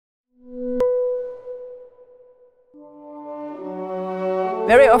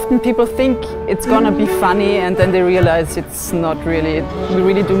Very often people think it's gonna be funny and then they realize it's not really. We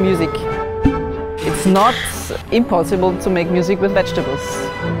really do music. It's not impossible to make music with vegetables.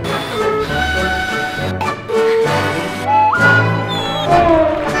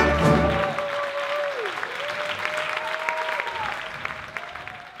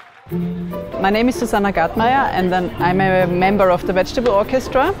 My name is Susanna Gartmeier and I'm a member of the Vegetable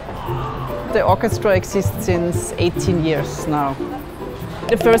Orchestra. The orchestra exists since 18 years now.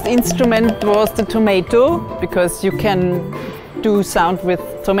 The first instrument was the tomato, because you can do sound with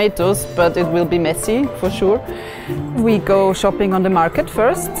tomatoes, but it will be messy for sure. We go shopping on the market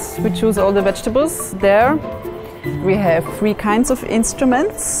first. We choose all the vegetables there. We have 3 kinds of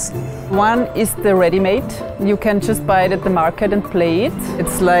instruments. One is the ready-made. You can just buy it at the market and play it.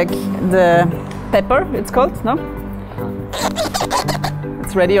 It's like the pepper, it's called, no?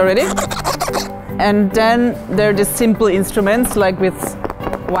 It's ready already. And then there are the simple instruments, like with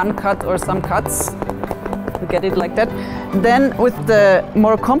 1 cut or some cuts. You get it like that. Then with the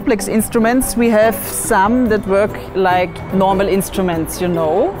more complex instruments, we have some that work like normal instruments, you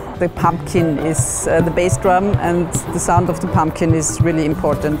know. The pumpkin is the bass drum, and the sound of the pumpkin is really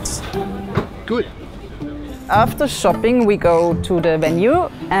important. Good. After shopping, we go to the venue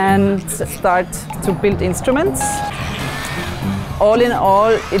and start to build instruments. All in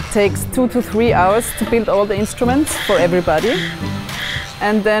all, it takes 2 to 3 hours to build all the instruments for everybody.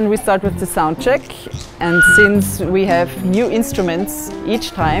 And then we start with the sound check. And since we have new instruments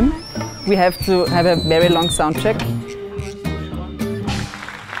each time, we have to have a very long sound check.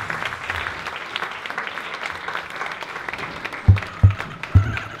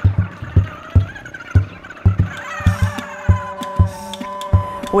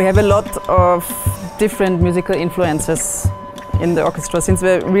 We have a lot of different musical influences in the orchestra. Since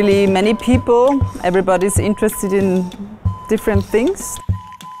we're really many people, everybody's interested in different things.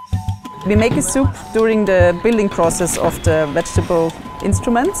 We make a soup during the building process of the vegetable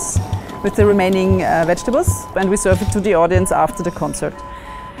instruments with the remaining vegetables, and we serve it to the audience after the concert.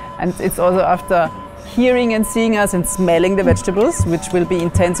 And it's also after hearing and seeing us and smelling the vegetables, which will be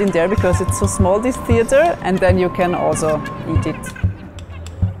intense in there because it's so small, this theater, and then you can also eat it.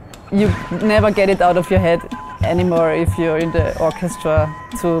 You never get it out of your head anymore if you're in the orchestra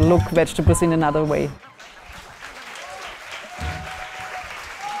to look vegetables in another way.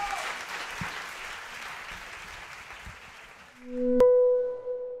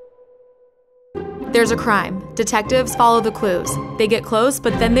 There's a crime. Detectives follow the clues. They get close,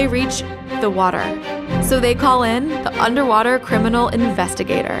 but then they reach the water. So they call in the underwater criminal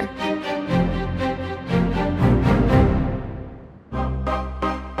investigator.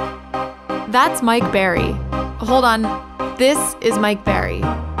 That's Mike Barry. Hold on, this is Mike Barry.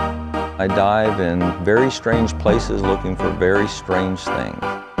 I dive in very strange places looking for very strange things.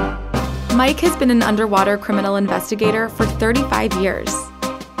 Mike has been an underwater criminal investigator for 35 years.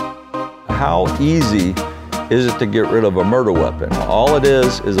 How easy is it to get rid of a murder weapon? All it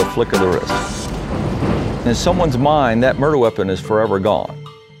is a flick of the wrist. In someone's mind, that murder weapon is forever gone.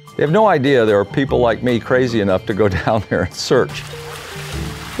 They have no idea there are people like me crazy enough to go down there and search.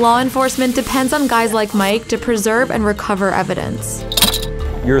 Law enforcement depends on guys like Mike to preserve and recover evidence.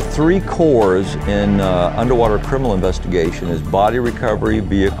 Your 3 cores in underwater criminal investigation is body recovery,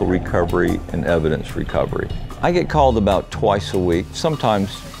 vehicle recovery, and evidence recovery. I get called about twice a week,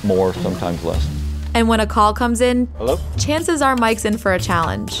 sometimes more, sometimes less. And when a call comes in, hello? Chances are Mike's in for a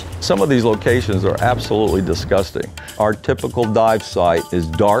challenge. Some of these locations are absolutely disgusting. Our typical dive site is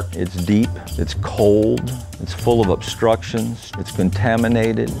dark, it's deep, it's cold, it's full of obstructions, it's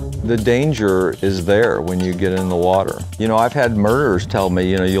contaminated. The danger is there when you get in the water. You know, I've had murderers tell me,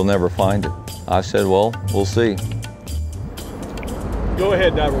 you know, you'll never find it. I said, well, we'll see. Go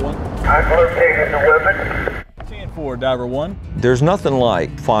ahead, Diver 1. I've located the weapon. 10-4, Diver 1. There's nothing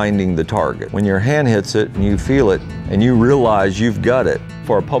like finding the target. When your hand hits it and you feel it and you realize you've got it.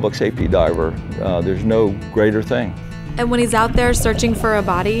 For a public safety diver, there's no greater thing. And when he's out there searching for a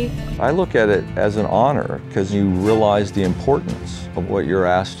body, I look at it as an honor because you realize the importance of what you're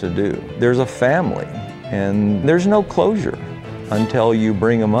asked to do. There's a family and there's no closure until you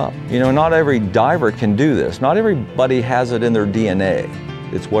bring them up. You know, not every diver can do this. Not everybody has it in their DNA.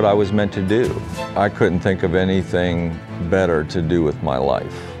 It's what I was meant to do. I couldn't think of anything better to do with my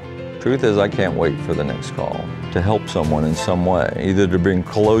life. Truth is, I can't wait for the next call to help someone in some way, either to bring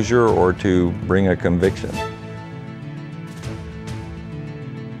closure or to bring a conviction.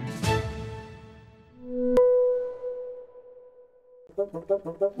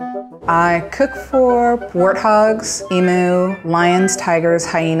 I cook for warthogs, emu, lions, tigers,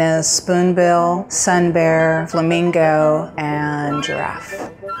 hyenas, spoonbill, sun bear, flamingo, and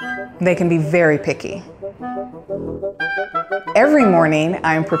giraffe. They can be very picky. Every morning,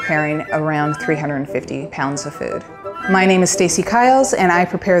 I'm preparing around 350 pounds of food. My name is Stacy Kiles, and I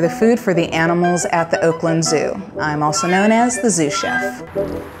prepare the food for the animals at the Oakland Zoo. I'm also known as the Zoo Chef.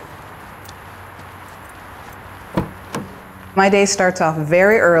 My day starts off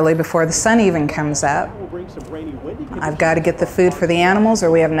very early before the sun even comes up. I've got to get the food for the animals or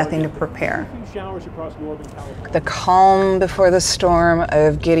we have nothing to prepare. The calm before the storm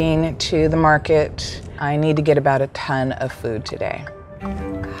of getting to the market. I need to get about a ton of food today,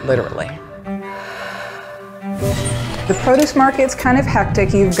 literally. The produce market's kind of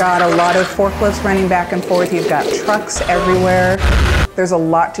hectic. You've got a lot of forklifts running back and forth. You've got trucks everywhere. There's a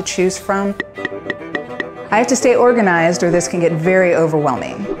lot to choose from. I have to stay organized or this can get very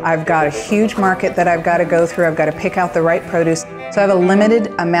overwhelming. I've got a huge market that I've got to go through. I've got to pick out the right produce. So I have a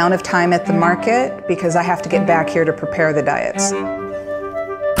limited amount of time at the market because I have to get back here to prepare the diets.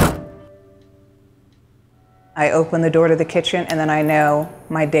 I open the door to the kitchen and then I know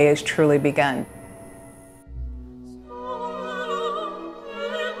my day has truly begun.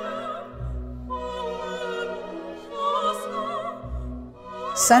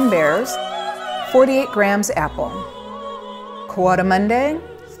 Sun bears, 48 grams apple. Coatimundi,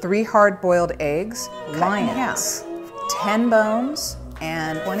 3 hard-boiled eggs, lions, 10 bones,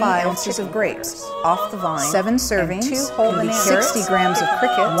 and 5 ounces of grapes off the vine, 7 servings, 2 whole bananas, 60 grams of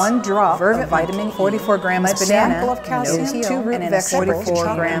crickets, 1 drop of vitamin 44 grams banana, full of calcium, 2 root vegetables,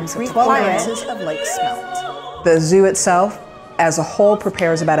 44 grams of 12 ounces of lake smelt. The zoo itself as a whole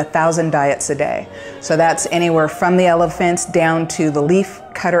prepares about 1,000 diets a day. So that's anywhere from the elephants down to the leaf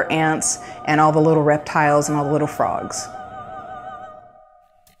cutter ants and all the little reptiles and all the little frogs.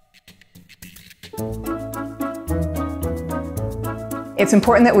 It's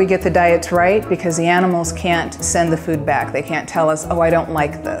important that we get the diets right because the animals can't send the food back. They can't tell us, oh, I don't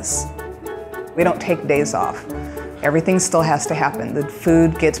like this. We don't take days off. Everything still has to happen. The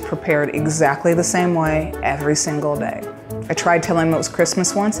food gets prepared exactly the same way every single day. I tried telling them it was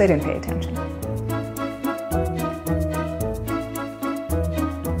Christmas once, they didn't pay attention.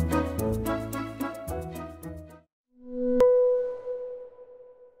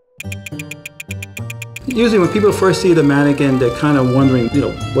 Usually when people first see the mannequin, they're kind of wondering,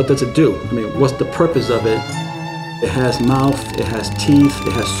 what does it do? I mean, what's the purpose of it? It has mouth, it has teeth,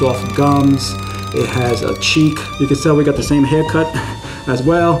 it has soft gums, it has a cheek. You can tell we got the same haircut as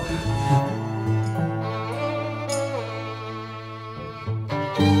well.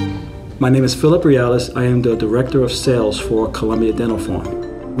 My name is Philip Reales. I am the Director of Sales for Columbia Dental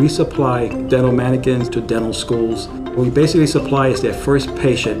Farm. We supply dental mannequins to dental schools. What we basically supply is their first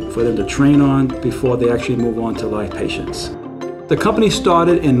patient for them to train on before they actually move on to live patients. The company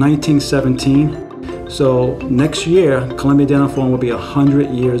started in 1917, so next year Columbia Dental Farm will be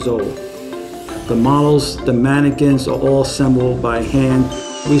 100 years old. The models, the mannequins are all assembled by hand.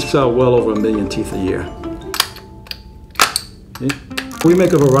 We sell well over 1 million teeth a year. We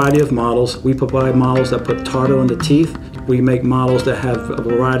make a variety of models. We provide models that put tartar on the teeth. We make models that have a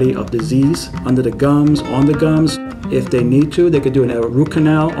variety of disease under the gums, on the gums. If they need to, they could do a root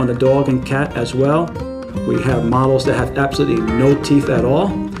canal on the dog and cat as well. We have models that have absolutely no teeth at all,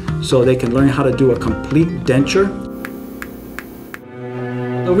 so they can learn how to do a complete denture.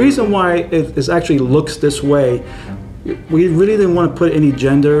 The reason why it actually looks this way, we really didn't want to put any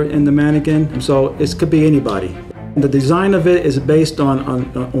gender in the mannequin, so it could be anybody. The design of it is based on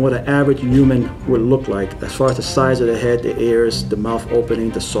what an average human would look like, as far as the size of the head, the ears, the mouth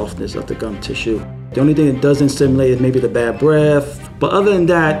opening, the softness of the gum tissue. The only thing it doesn't simulate is maybe the bad breath. But other than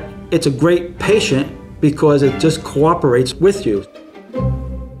that, it's a great patient because it just cooperates with you.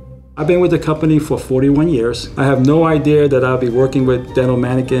 I've been with the company for 41 years. I have no idea that I'll be working with dental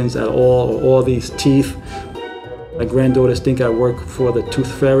mannequins at all, or all these teeth. My granddaughters think I work for the tooth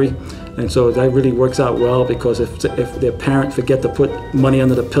fairy. And so that really works out well because if their parent forget to put money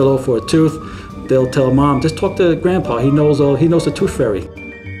under the pillow for a tooth, they'll tell mom, just talk to grandpa, he knows the tooth fairy.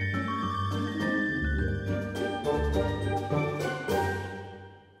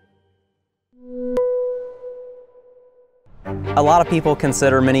 A lot of people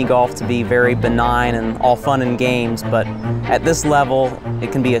consider mini golf to be very benign and all fun and games, but at this level,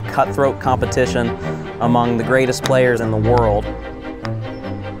 it can be a cutthroat competition among the greatest players in the world.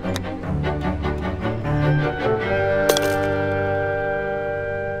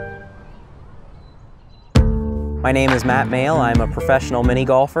 My name is Matt Mayle. I'm a professional mini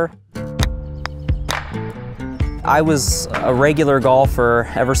golfer. I was a regular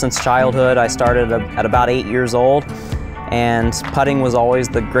golfer ever since childhood. I started at about 8 years old, and putting was always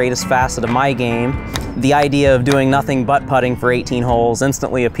the greatest facet of my game. The idea of doing nothing but putting for 18 holes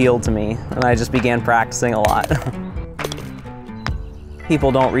instantly appealed to me, and I just began practicing a lot.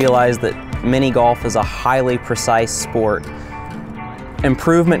 People don't realize that mini golf is a highly precise sport.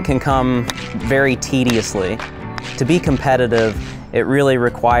 Improvement can come very tediously. To be competitive, it really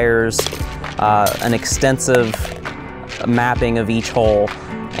requires an extensive mapping of each hole,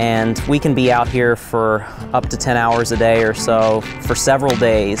 and we can be out here for up to 10 hours a day or so for several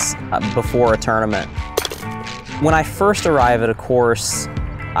days before a tournament. When I first arrive at a course,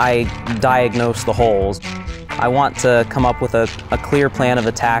 I diagnose the holes. I want to come up with a clear plan of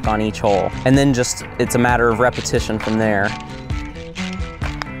attack on each hole, and then it's a matter of repetition from there.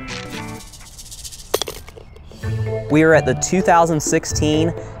 We are at the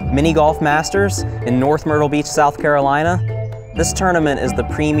 2016 Mini Golf Masters in North Myrtle Beach, South Carolina. This tournament is the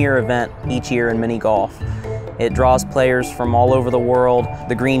premier event each year in mini golf. It draws players from all over the world.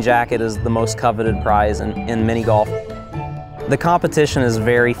 The green jacket is the most coveted prize in mini golf. The competition is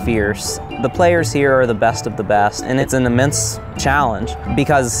very fierce. The players here are the best of the best, and it's an immense challenge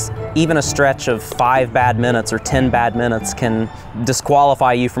because even a stretch of 5 bad minutes or 10 bad minutes can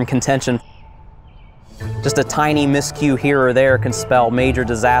disqualify you from contention. Just a tiny miscue here or there can spell major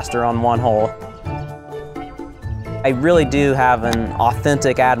disaster on one hole. I really do have an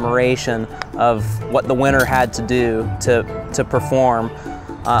authentic admiration of what the winner had to do to perform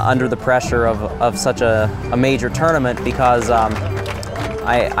under the pressure of such a major tournament, because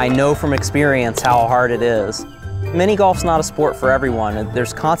I know from experience how hard it is. Mini golf's not a sport for everyone.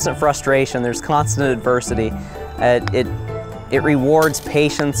 There's constant frustration, there's constant adversity. It rewards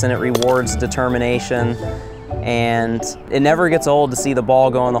patience and it rewards determination, and it never gets old to see the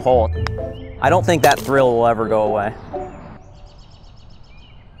ball go in the hole. I don't think that thrill will ever go away.